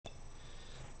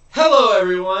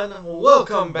everyone,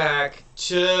 welcome back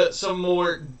to some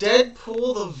more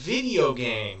Deadpool the video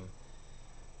game.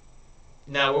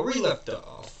 Now where we left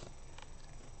off,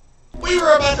 we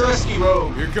were about to rescue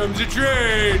Rogue. Here comes a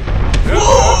train!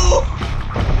 Whoa!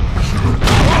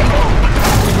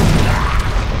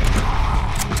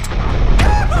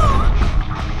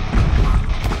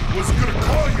 Was gonna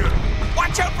call you!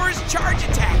 Watch out for his charge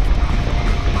attack!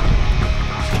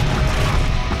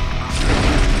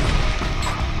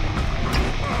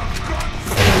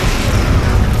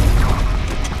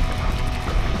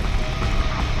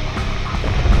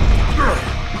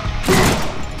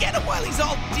 Get him while he's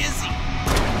all dizzy!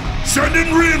 Send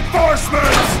in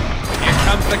reinforcements! Here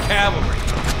comes the cavalry!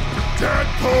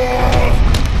 Deadpool!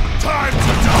 Time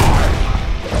to die!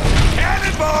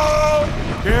 Cannonball!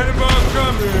 Cannonball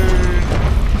coming!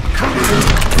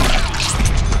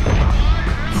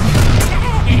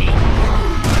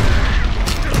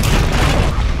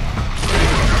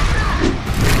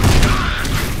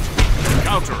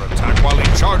 Counterattack while he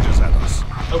charges at us.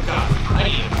 Oh god, I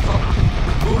need to fucking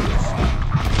move this.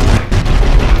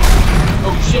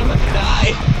 Oh shit, I'm gonna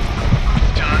die.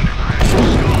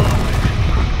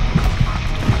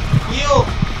 Heal!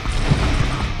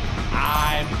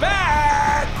 I'm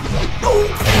back!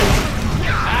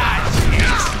 Ah,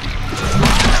 jeez!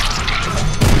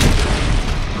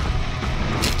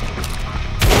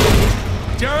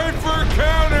 Time for a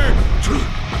counter!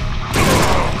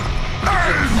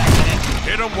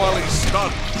 Hit him while he's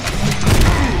stunned.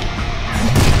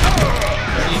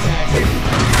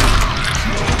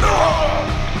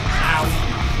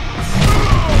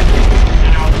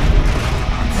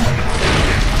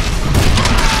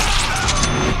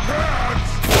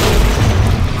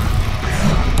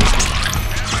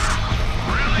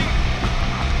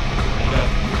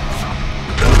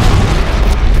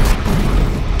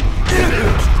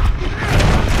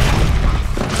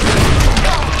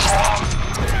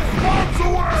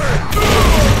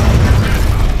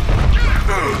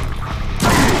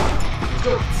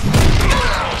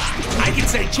 I can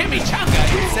say chimichanga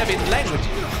in 7 languages.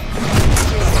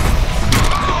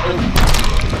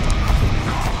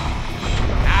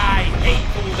 I hate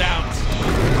cooldowns.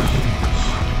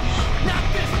 Not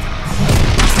this time.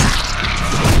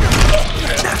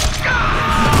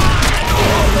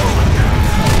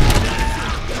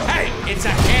 Hey, it's a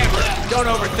hammer. Don't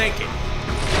overthink it.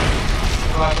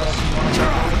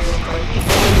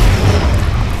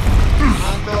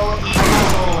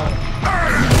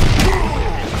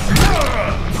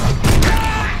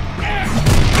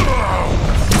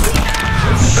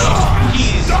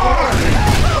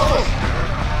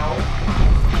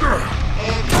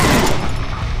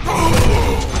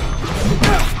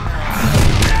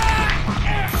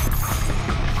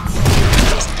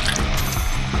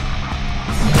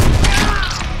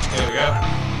 There we go.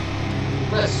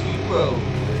 Rescue Rogue.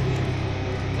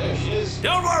 There she is.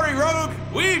 Don't worry, Rogue.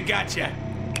 We've got you.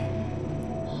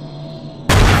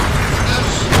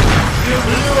 You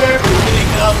ever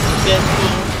pick up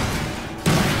Deadpool?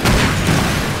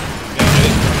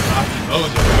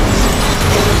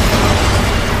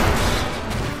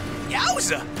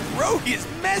 Yowza! Rogue is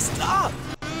messed up.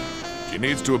 She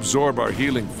needs to absorb our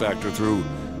healing factor through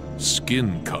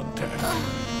skin contact.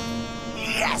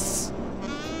 Yes!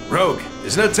 Rogue,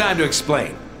 there's no time to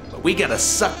explain, but we gotta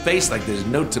suck face like there's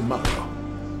no tomorrow.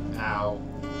 Ow.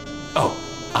 Oh,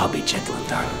 I'll be gentle and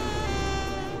darling.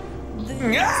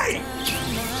 Hey!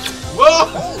 Whoa!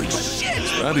 Holy shit!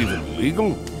 Is that even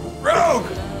legal? Rogue!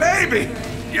 Baby!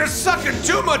 You're sucking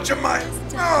too much of my...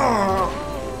 Oh,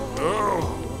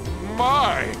 Oh,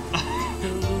 my!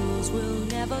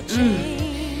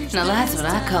 Now that's what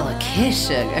I call a kiss,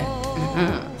 sugar.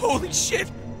 holy shit!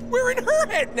 We're in her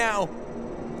head now!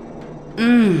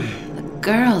 The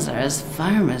girls are as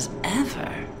firm as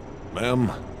ever.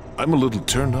 Ma'am, I'm a little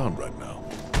turned on right now.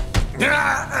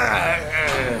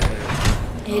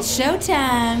 It's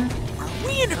showtime. Are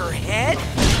we in her head?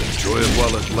 Enjoy it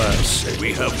while it lasts.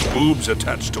 We have boobs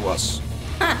attached to us.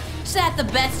 Huh, is that the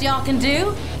best y'all can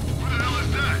do?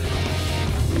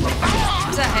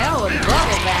 To hell with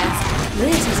bubble baths.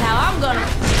 This is how I'm gonna...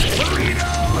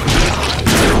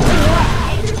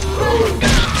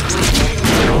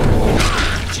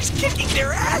 She's kicking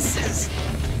their asses!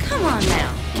 Come on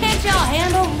now. Can't y'all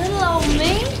handle little old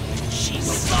me? She's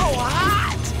so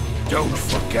hot! Don't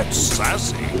forget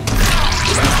sassy.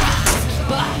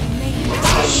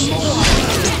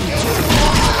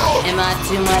 Am I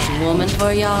too much woman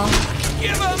for y'all?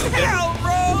 Give him hell,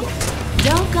 Rogue!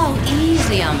 Don't go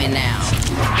easy on me now.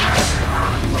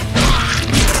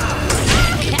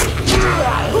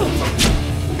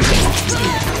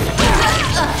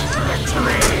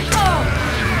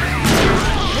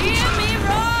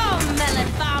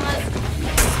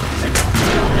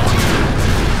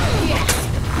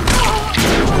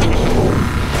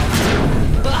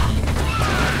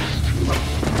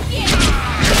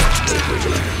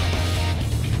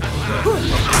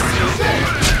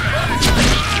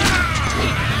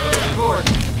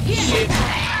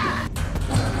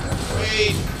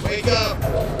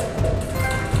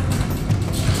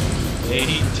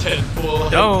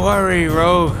 Deadpool. Don't worry,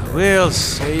 Rogue. We'll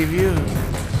save you.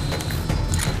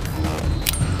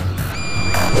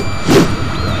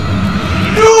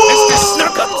 No! Mr.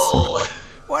 Snuckums!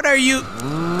 What are you...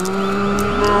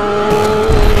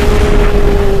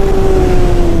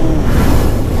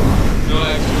 No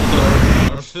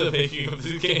actual for the making of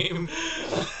this game.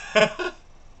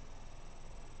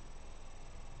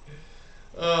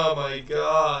 Oh my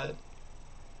god.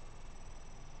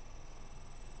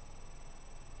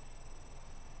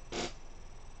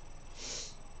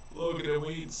 Logan and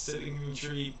Wade sitting in the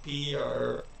tree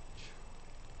PR.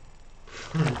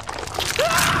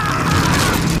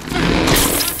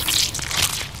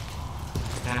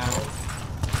 Ow.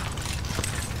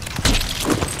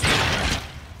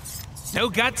 No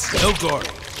guts, no glory.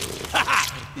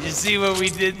 You see what we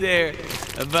did there?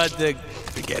 About the...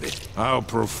 Forget it. How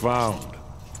profound.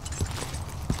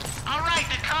 All right,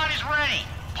 the cart is ready.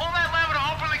 Pull that lever to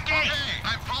open the gate. Okay,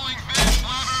 I'm pulling this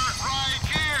lever right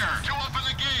here to open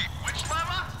the gate. Which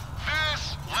lever?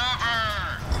 This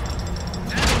lever.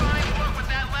 That's fine work with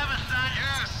that lever, son.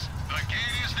 Yes, the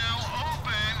gate is now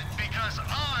open because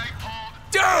I pulled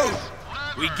Dude!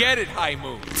 lever. We get it, High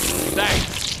Moon.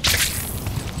 Thanks.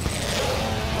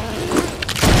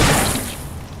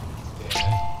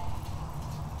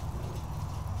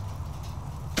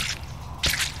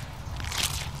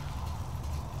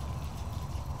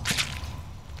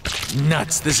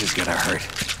 Nuts, this is gonna hurt.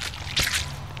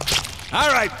 All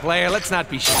right, player, let's not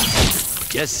be shy.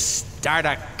 Just start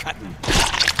a cutting.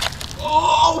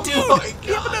 Oh, Dude, my we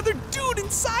have god. another dude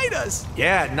inside us.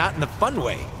 Yeah, not in the fun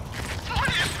way. What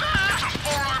is that? It's a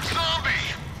four-armed zombie.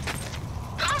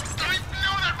 I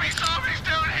knew there'd be zombies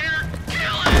down here.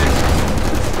 Kill it.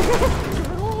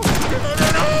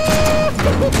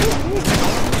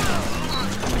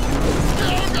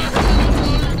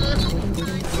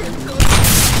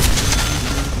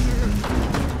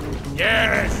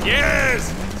 Yes, yes!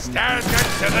 Stand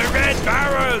next to the red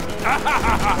barrel!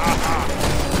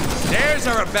 Stairs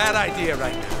are a bad idea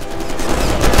right now.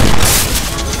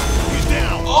 He's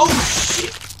down. Oh,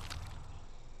 shit.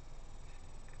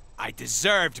 I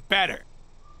deserved better.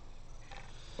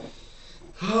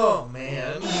 Oh,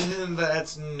 man.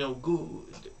 That's no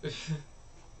good.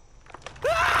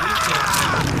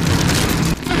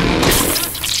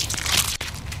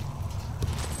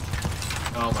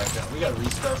 Oh my god, we gotta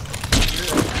restart from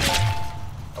here.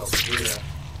 Oh,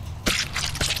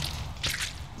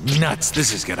 yeah. Nuts,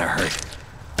 this is gonna hurt.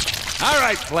 All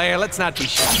right, player, let's not be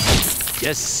shy.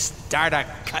 Just start a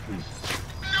cutting. Knew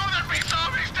there'd be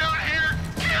zombies down here.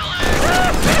 Kill it.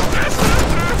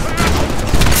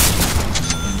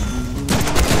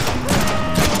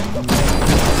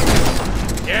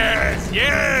 Yes,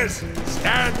 yes!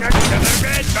 Stand next to the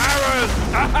red barrel!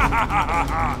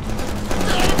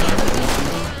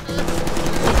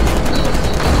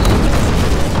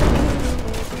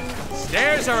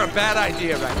 Stairs are a bad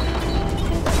idea right now.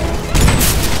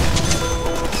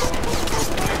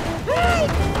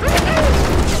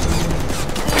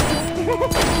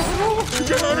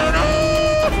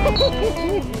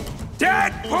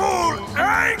 Deadpool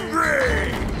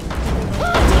angry!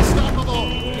 Unstoppable.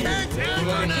 Can't hit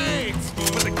grenades.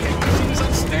 But the king machine is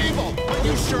unstable. Are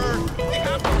you sure? We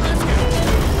have to risk it.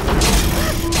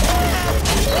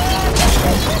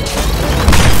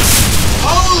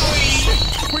 Holy!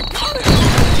 We got it.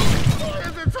 Why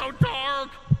is it so dark?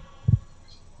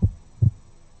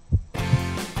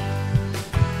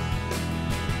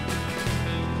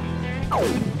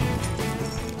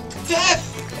 Death!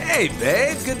 Hey,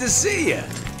 babe, good to see you.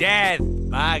 Death,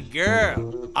 my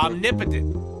girl.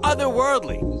 Omnipotent,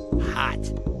 otherworldly, hot.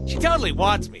 She totally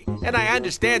wants me, and I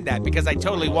understand that because I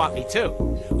totally want me too.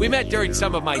 We met during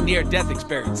some of my near-death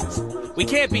experiences. We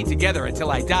can't be together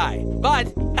until I die,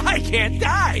 but I can't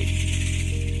die.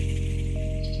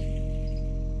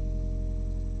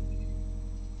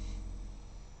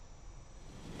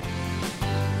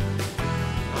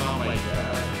 Oh my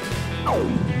god.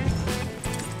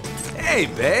 Hey,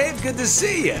 babe, good to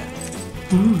see you.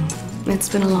 It's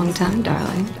been a long time,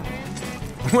 darling.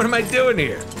 What am I doing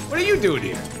here? What are you doing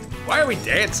here? Why are we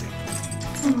dancing?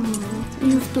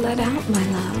 You've bled out, my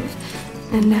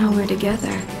love. And now we're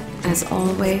together. As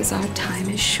always, our time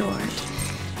is short.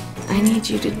 I need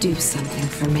you to do something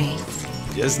for me.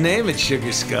 Just name it,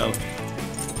 Sugar Skull.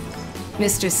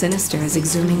 Mr. Sinister is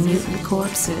exhuming mutant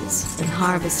corpses and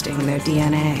harvesting their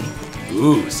DNA.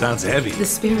 Ooh, sounds heavy. The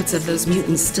spirits of those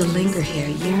mutants still linger here,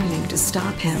 yearning to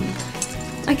stop him.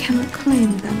 I cannot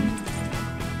claim them.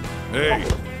 Hey,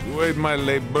 who ate my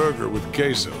late burger with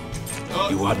queso?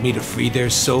 You want me to free their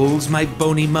souls, my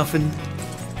bony muffin?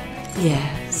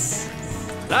 Yes.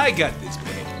 I got this,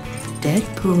 babe.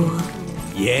 Deadpool.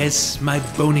 Yes, my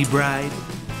bony bride.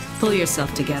 Pull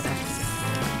yourself together.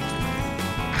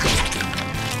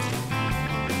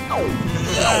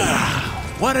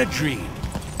 What a dream.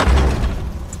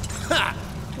 Ha!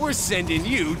 We're sending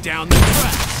you down the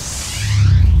tracks.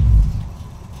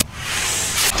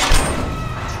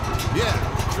 Yeah,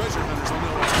 treasure hunters will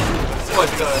know what to do with us. What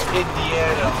the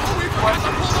Indiana?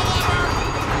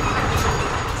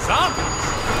 Zombies?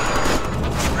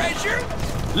 Treasure?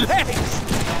 Legs?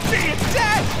 Being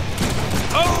dead?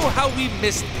 Oh, how we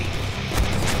missed thee.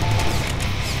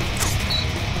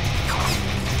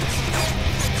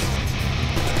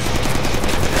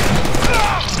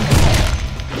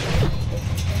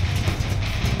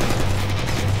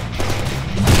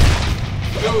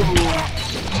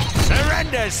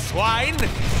 Surrender, swine!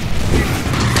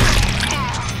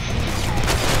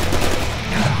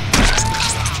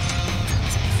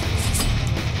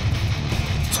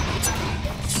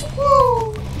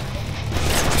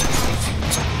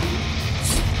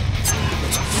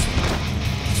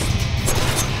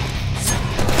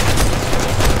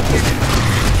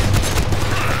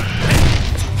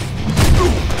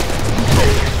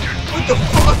 What the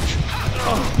fuck?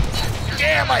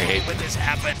 Damn, I hate when this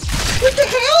happens. What the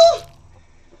hell?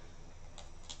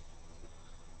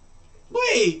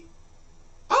 Wait,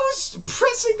 I was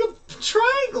pressing the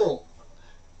triangle.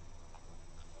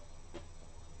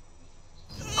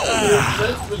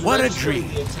 What a dream.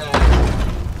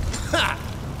 Ha!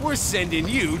 We're sending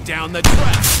you down the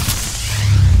track.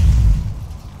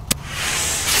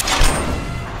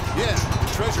 Yeah, the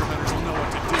treasure hunters will know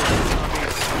what to do with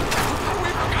zombies. We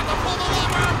forgot to pull the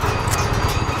lever!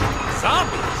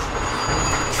 Zombies?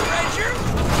 Treasure?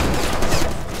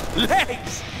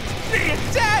 Legs? Being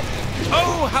dead?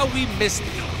 Oh, how we missed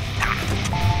thee.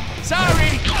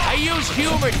 Sorry, I use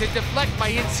humor to deflect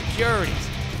my insecurities.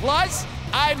 Plus,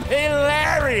 I'm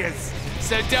hilarious,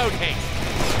 so don't hate.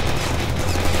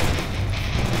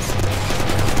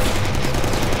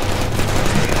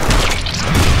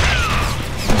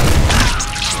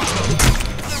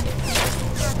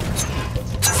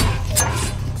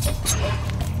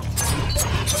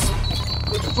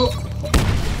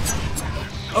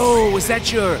 Oh, was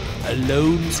that your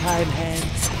alone time hand?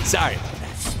 Sorry about that.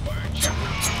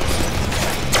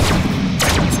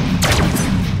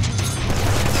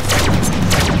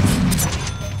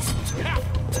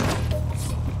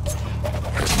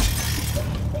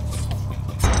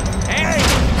 Hey,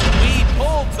 we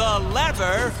pulled the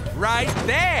lever right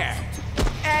there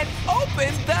and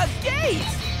opened the gate.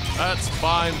 That's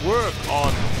fine work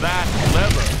on that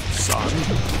lever, son.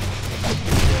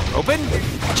 Open?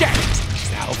 Check.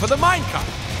 Now for the minecart.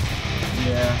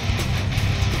 Yeah.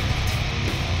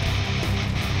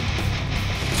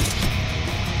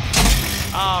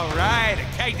 All right,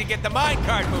 a keg to get the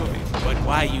minecart moving. But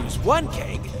why use one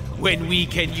keg when we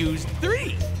can use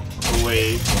 3?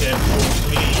 Wait, Deadpool,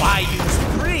 please. Why use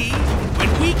 3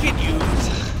 when we can use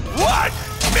 1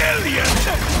 million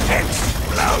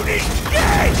exploding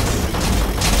gates?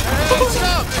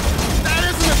 Stop! That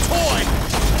isn't a toy!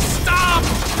 Stop!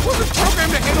 We're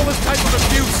programmed to handle this type of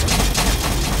abuse!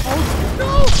 Oh,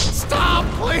 no! Stop,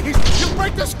 please! You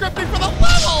break the scripting for the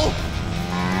level!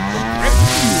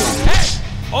 Hey!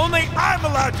 Only I'm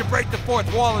allowed to break the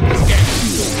 4th wall in this game.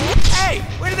 Hey!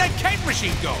 Where did that keg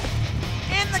machine go?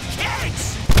 In the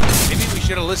kegs! Maybe we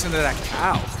should have listened to that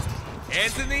cow.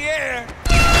 Hands in the air!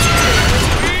 Here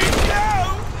we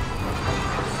go!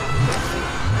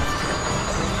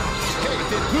 Hey,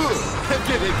 Deadpool!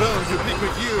 Did bones to pick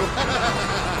with you?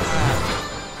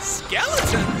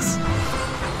 Skeletons?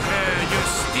 You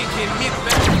stinking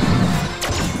meatbag.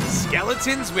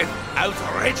 Skeletons with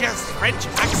outrageous French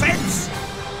accents?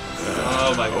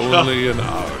 Oh my god. Only in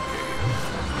our game.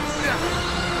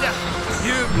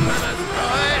 You must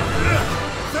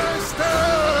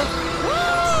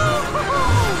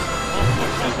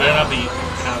It better not be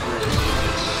outrageous.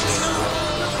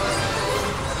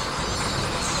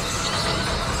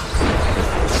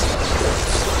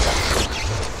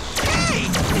 Hey,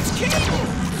 it's Cable!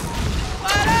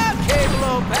 What up, Cable,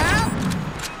 old pal?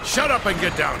 Shut up and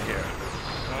get down here.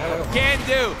 Can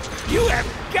do. You have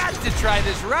got to try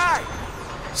this ride.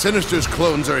 Sinister's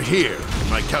clones are here.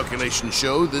 My calculations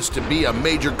show this to be a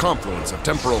major confluence of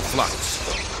temporal flux.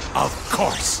 Of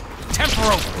course.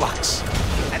 Temporal flux.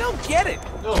 I don't get it.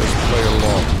 Play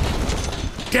along.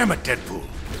 Damn it, Deadpool.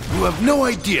 You have no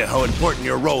idea how important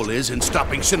your role is in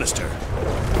stopping Sinister.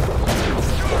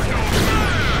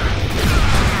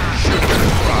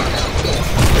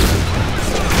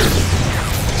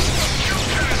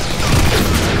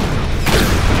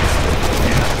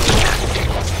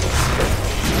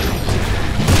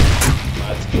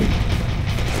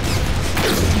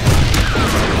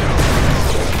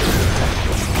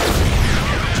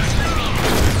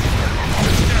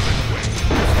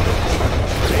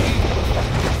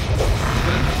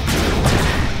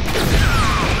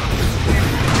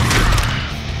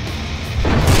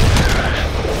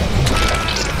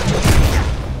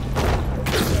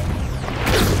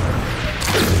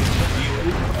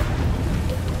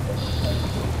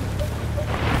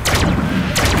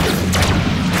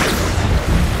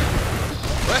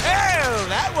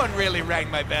 Really rang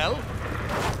my bell.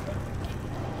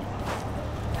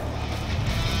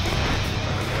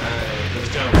 Alright, let's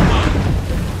go. Come on.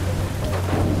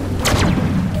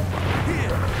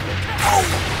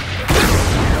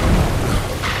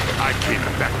 I came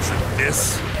back for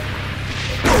this.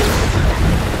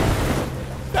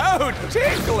 Oh,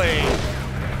 tickly!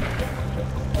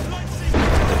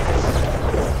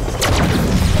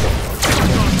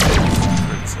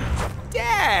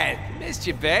 Dad! Missed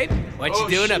you, babe. What you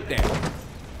doing up there?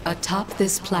 Atop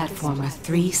this platform are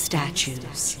 3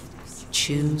 statues.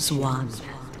 Choose one.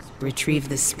 Retrieve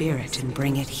the spirit and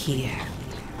bring it here.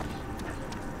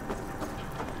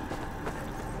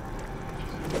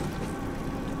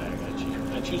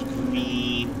 I choose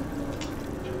green.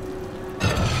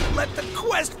 Let the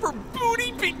quest for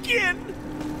booty begin!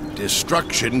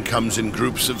 Destruction comes in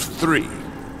groups of 3.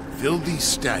 Fill these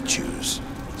statues.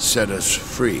 Set us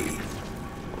free.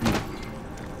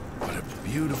 What a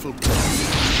beautiful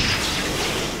place.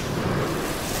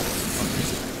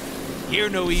 Hear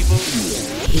no evil.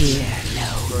 Hear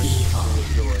no evil.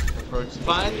 Approach.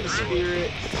 Find the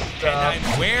spirit. And I'm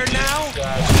where now?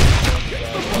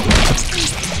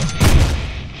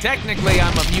 Technically,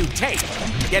 I'm a mutate.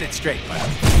 Get it straight, bud.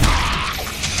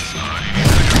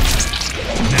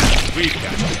 We've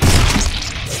got it.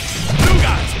 You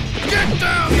guys, get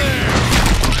down there!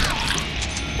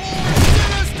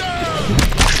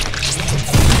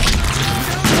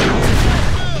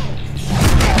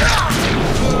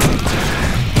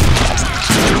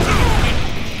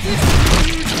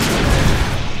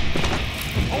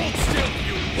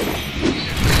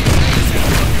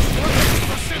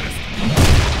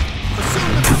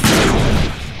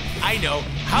 I know.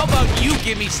 How about you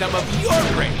give me some of your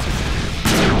brains?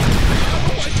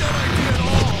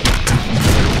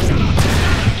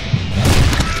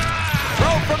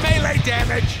 Roll for melee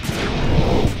damage.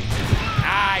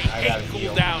 I hate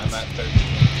cooldowns. I'm at 13.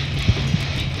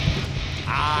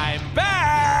 I'm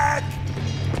back.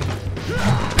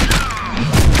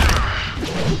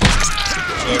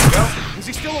 There we go. Is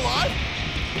he still alive?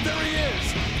 There he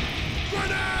is!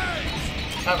 Grenades!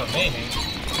 Kind of amazing.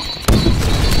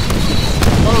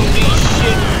 Holy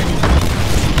shit!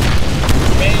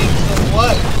 Bangs the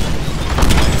what?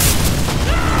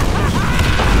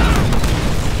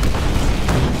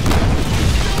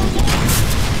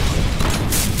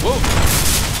 Whoa.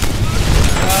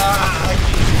 I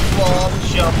keep wall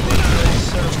jumping to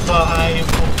survive.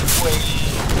 Wait.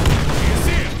 You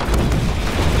see him?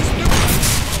 This new one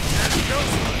has no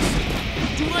slice.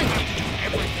 Do I have to do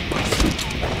everything myself?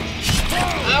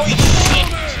 Owie shit!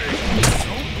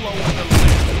 Don't blow on the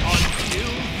lid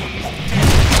until he's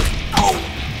dead. Oh!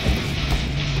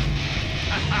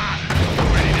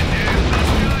 Ready to do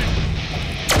something good?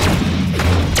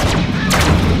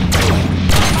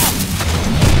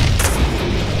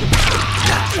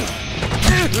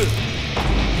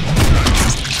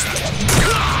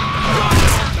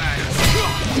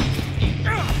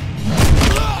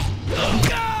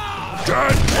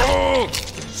 Deadpool!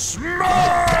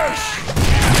 Smash!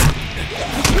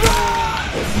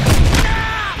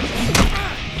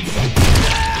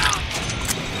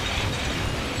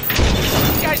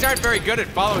 You guys aren't very good at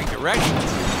following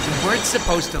directions. We weren't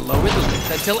supposed to lower the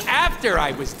lift until after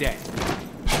I was dead.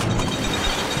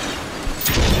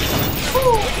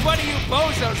 Which one of you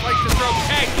bozos likes to throw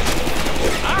kegs?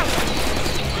 Huh?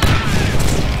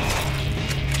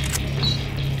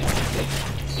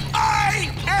 I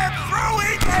am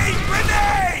throwing a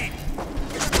grenade!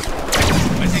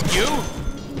 Was it you?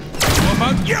 What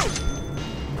about you?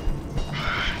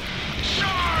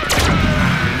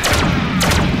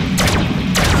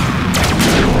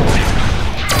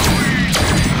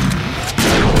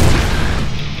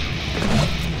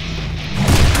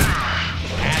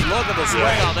 And look at the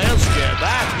swing on this kid.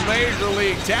 That's major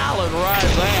league talent right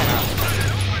there.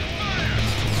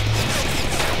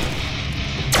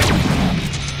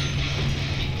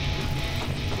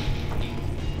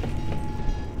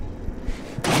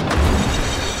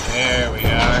 There we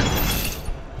are.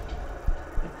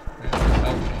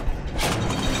 Okay.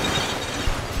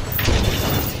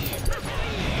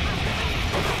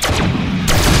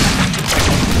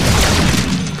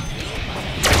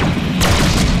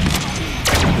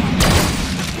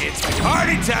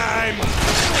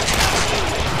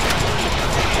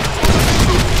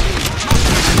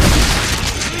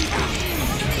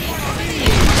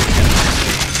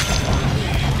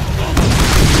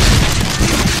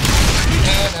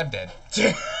 I'm dead.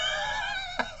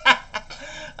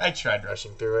 I tried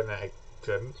rushing through it and I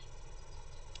couldn't.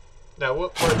 Now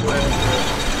what part do I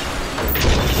have to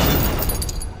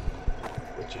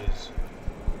go? Which is...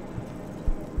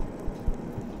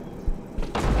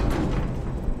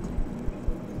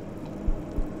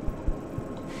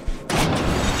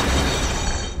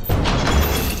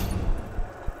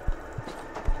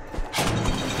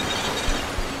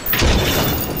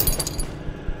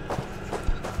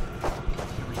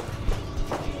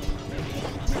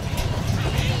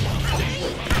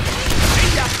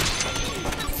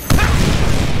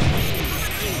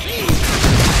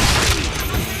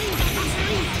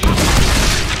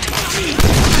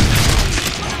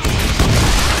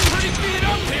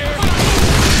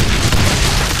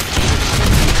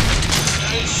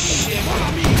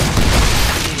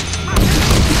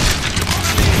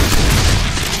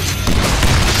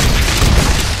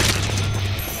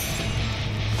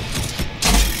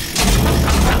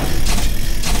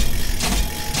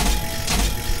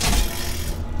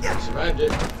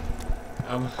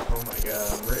 oh my god,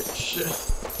 I'm rich.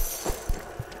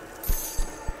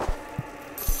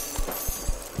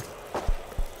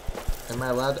 Am I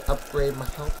allowed to upgrade my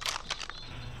health?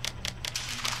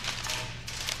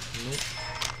 Nope.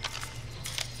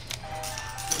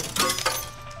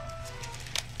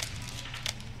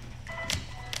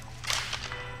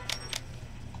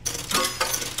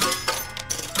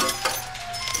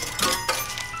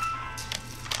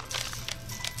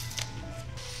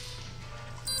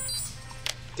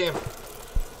 Damn it.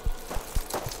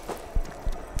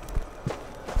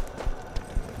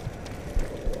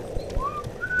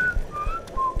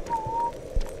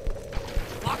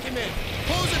 Lock him in.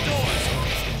 Close the doors.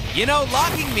 You know,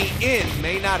 locking me in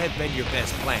may not have been your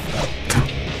best plan.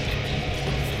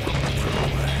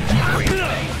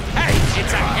 Hey,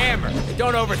 it's a hammer.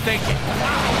 Don't overthink it.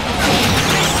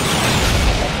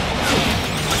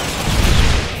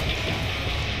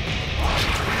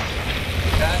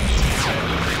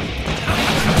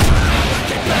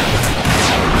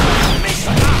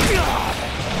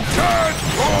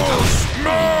 Deadpool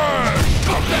smash!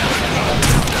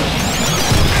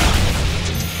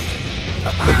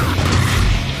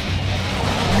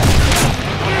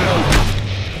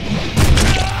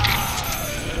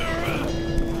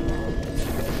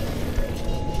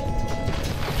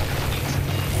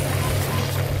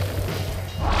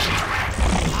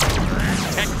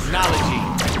 Technology,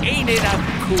 ain't it a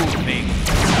cool thing?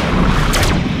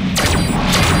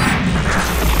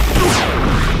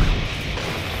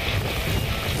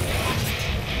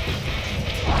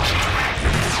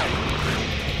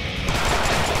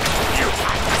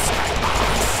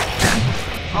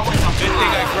 Good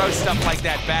thing I throw stuff like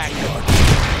that back.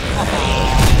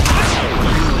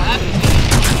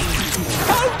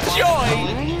 Oh joy!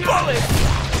 Bullets!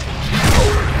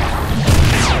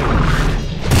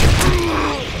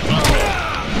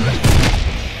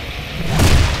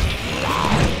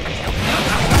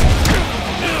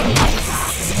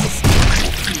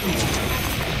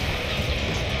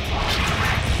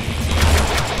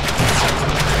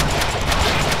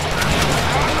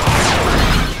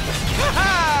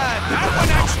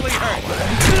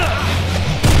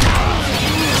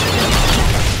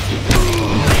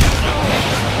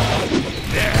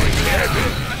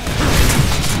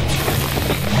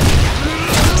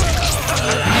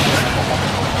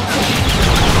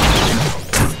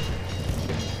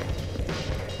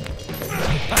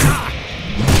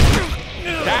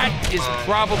 That is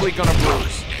probably gonna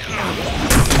bruise.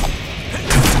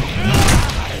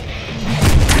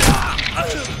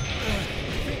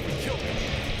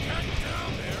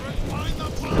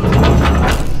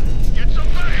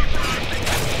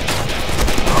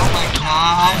 Oh my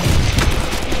god.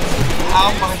 How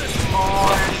much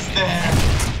more is there?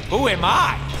 Who am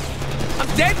I? I'm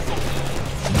Deadpool,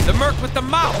 the merc with the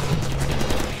mouth.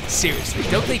 Seriously,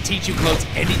 don't they teach you clones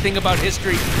anything about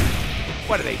history?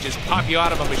 What do they just pop you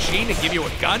out of a machine and give you a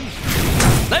gun?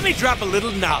 Let me drop a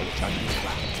little knowledge on you.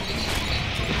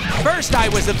 First, I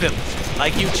was a villain,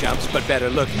 like you chumps, but better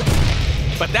looking.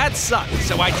 But that sucked,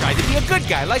 so I tried to be a good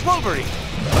guy like Wolverine,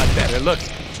 but better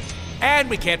looking. And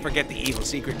we can't forget the evil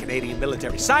secret Canadian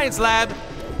military science lab.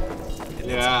 And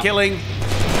then some killing.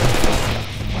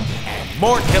 And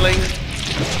more killing.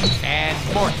 And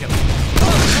more killing.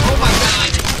 Oh my god!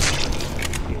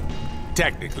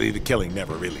 Technically, the killing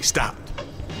never really stopped.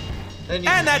 And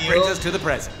that brings us to the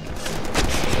present.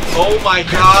 Oh my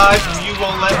god, you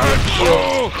won't let me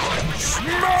heal.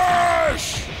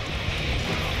 Smash!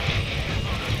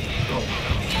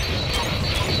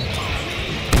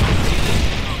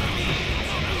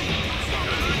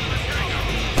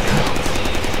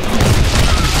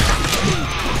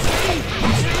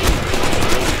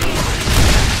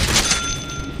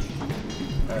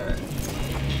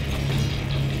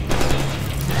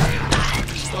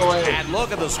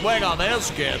 the swing on this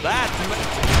kid. That's...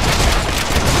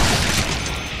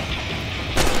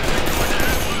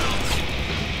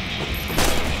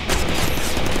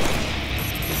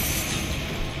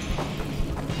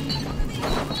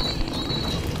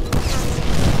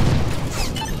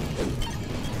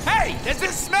 Hey, does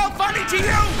this smell funny to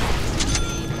you?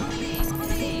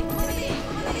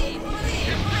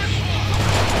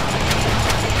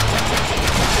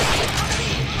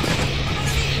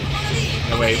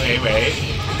 Wait.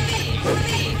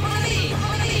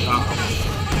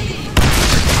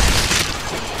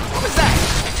 What was that?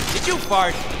 Did you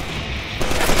fart?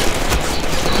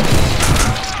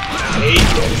 Hate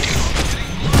this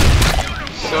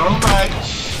so much.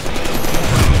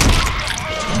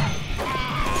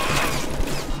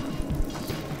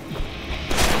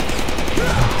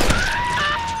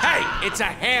 Hey, it's a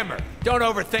hammer. Don't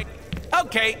overthink.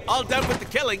 Okay, all done with the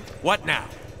killing. What now?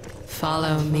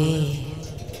 Follow me.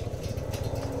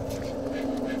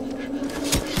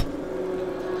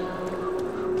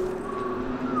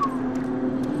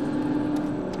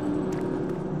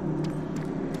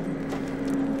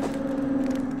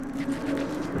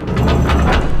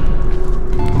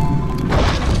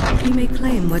 You may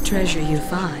claim what treasure you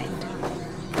find,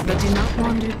 but do not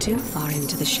wander too far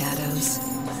into the shadows.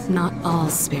 Not all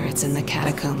spirits in the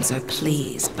catacombs are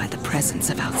pleased by the presence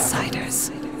of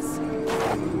outsiders.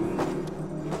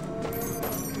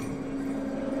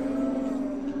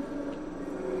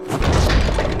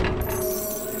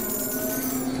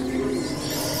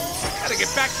 Gotta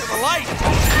get back to the light.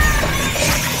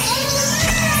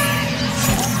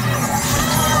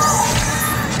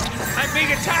 I'm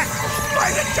being attacked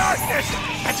by the darkness.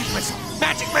 Magic missile.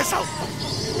 Magic missile.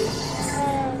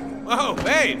 Whoa,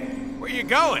 babe. Where you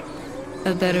going?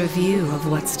 A better view of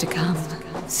what's to come.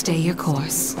 Stay your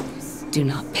course. Do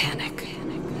not panic.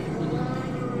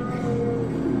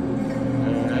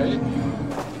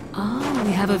 Oh,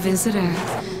 we have a visitor.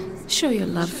 Show your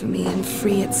love for me and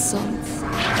free its soul.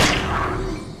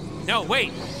 No,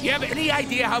 wait. You have any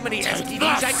idea how many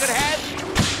STDs I could have?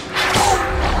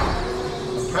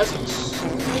 Presents.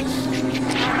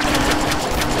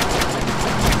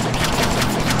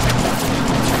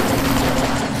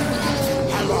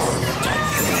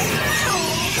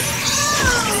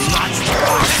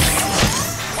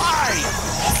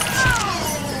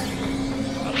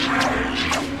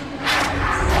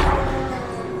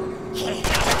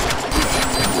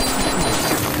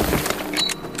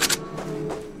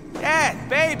 Dad,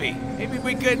 baby, maybe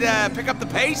we could pick up the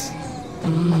pace?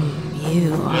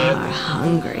 You are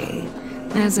hungry,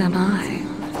 as am I.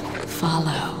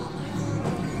 Follow.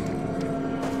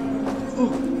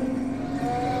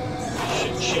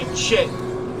 Shit.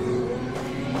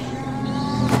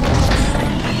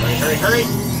 Hurry.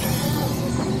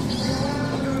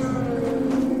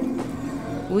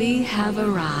 We have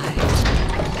arrived.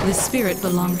 The spirit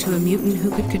belonged to a mutant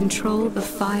who could control the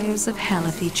fires of hell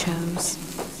if he chose.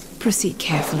 Proceed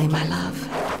carefully, my love.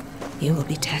 You will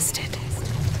be tested.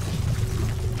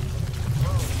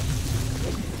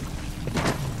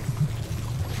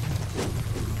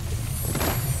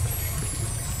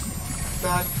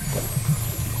 God.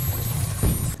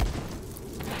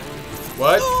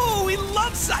 What? Ooh, we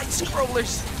love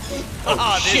side-scrollers.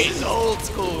 Oh, This shit. is old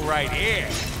school right here.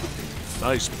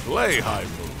 Nice play,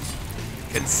 Hyrule.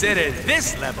 Consider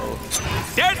this level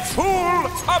Deadpool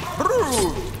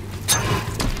approved.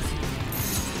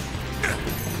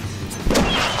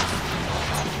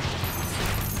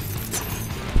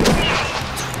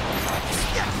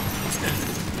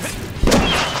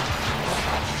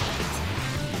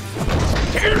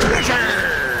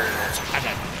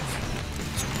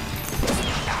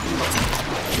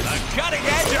 Cutting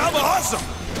edge of awesome!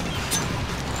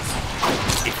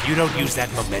 If you don't use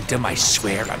that momentum, I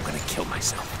swear I'm gonna kill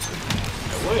myself.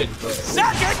 I would, but...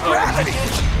 Second gravity!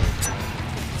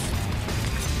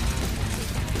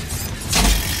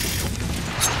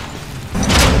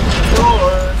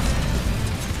 Door.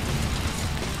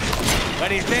 What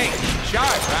do you think?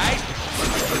 Sharp, right?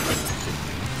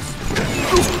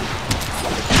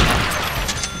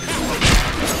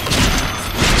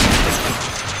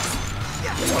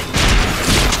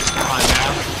 Come on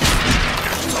now.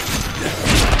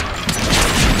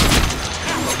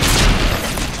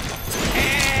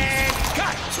 And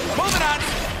cut! Moving on!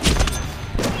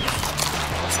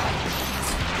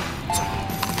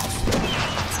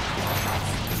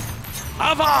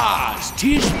 Avast!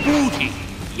 'Tis booty!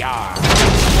 Yar!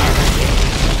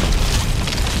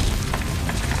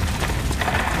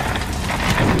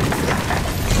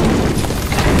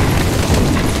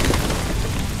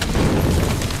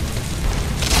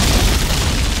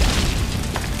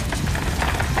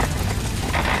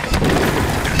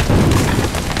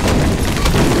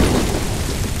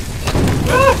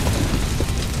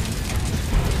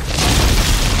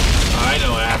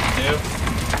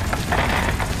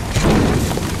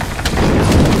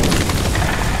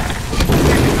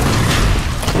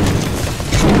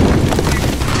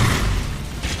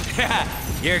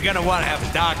 You're gonna want to have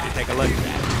a doctor take a look at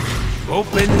that.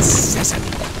 Open sesame.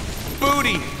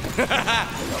 Booty.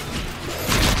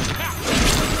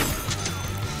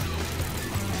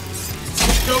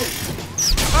 Go.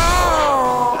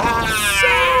 Oh,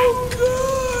 so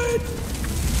good.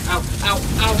 Ow, ow,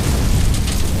 ow.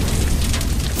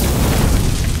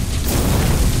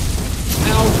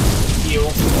 Ow. Heal,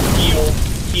 heal,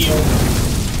 heal.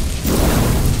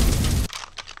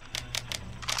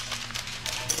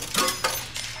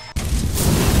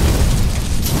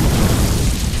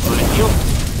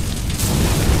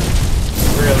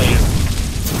 Really?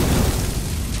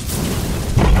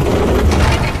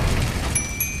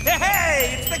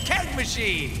 Hey, it's the keg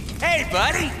machine. Hey,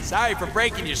 buddy. Sorry for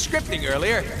breaking your scripting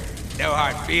earlier. No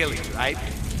hard feelings, right?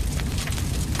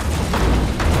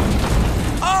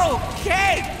 Oh,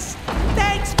 kegs!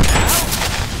 Thanks, pal.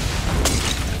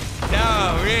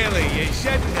 No, really, you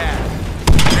shouldn't have.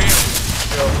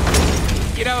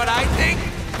 Really? You know what I think?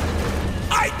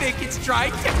 I think it's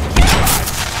trying to kill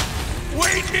us!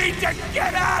 We need to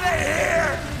get out of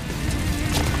here!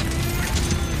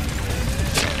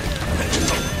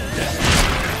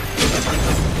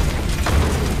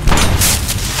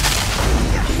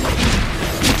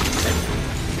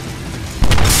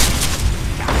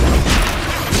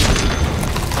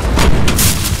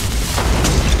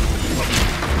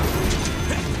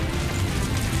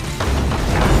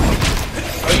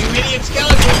 Oh, you idiot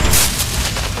skeleton!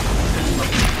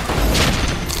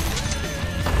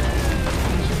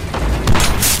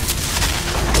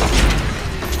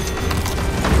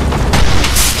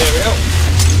 There we go.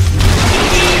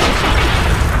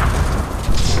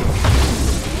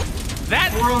 That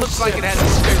looks like it has a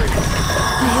spirit. I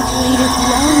have waited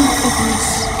long for this.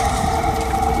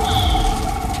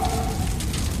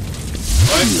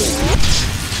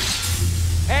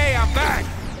 Hey, I'm back!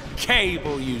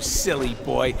 Cable, you silly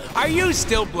boy. Are you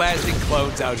still blasting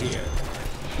clones out here?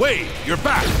 Wait, you're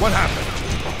back. What happened?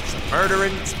 Some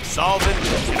murdering, some solving,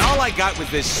 and all I got was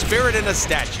this spirit in a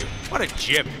statue. What a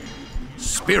jib.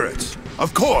 Spirits?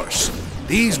 Of course.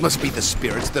 These must be the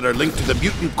spirits that are linked to the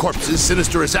mutant corpses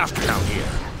Sinister is after down here.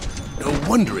 No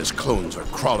wonder his clones are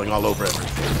crawling all over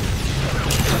everything.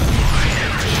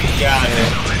 Got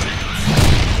it.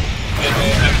 I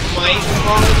might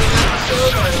call it an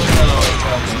episode, I don't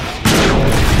know.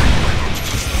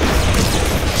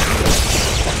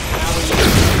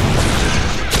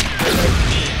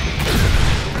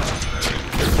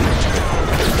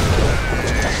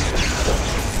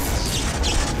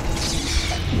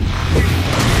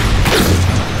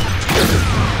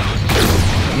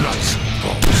 Nuts and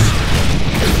bolts.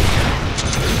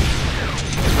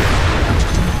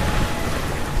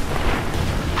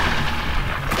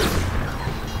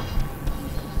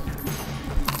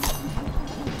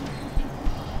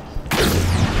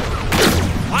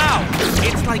 Wow,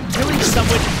 it's like killing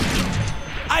someone.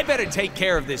 I better take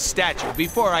care of this statue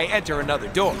before I enter another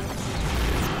door.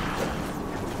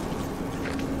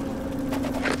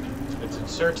 Let's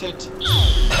insert it.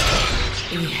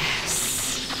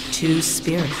 Yes. 2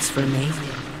 spirits remain.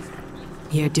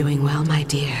 You're doing well, my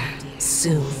dear.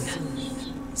 Soon.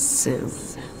 Soon.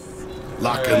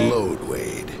 Lock and load,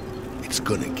 Wade. It's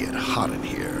gonna get hot in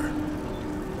here.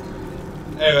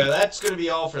 Anyway, that's going to be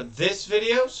all for this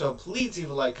video, so please leave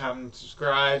a like, comment, and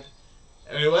subscribe.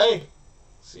 Anyway,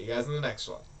 see you guys in the next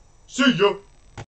one. See ya!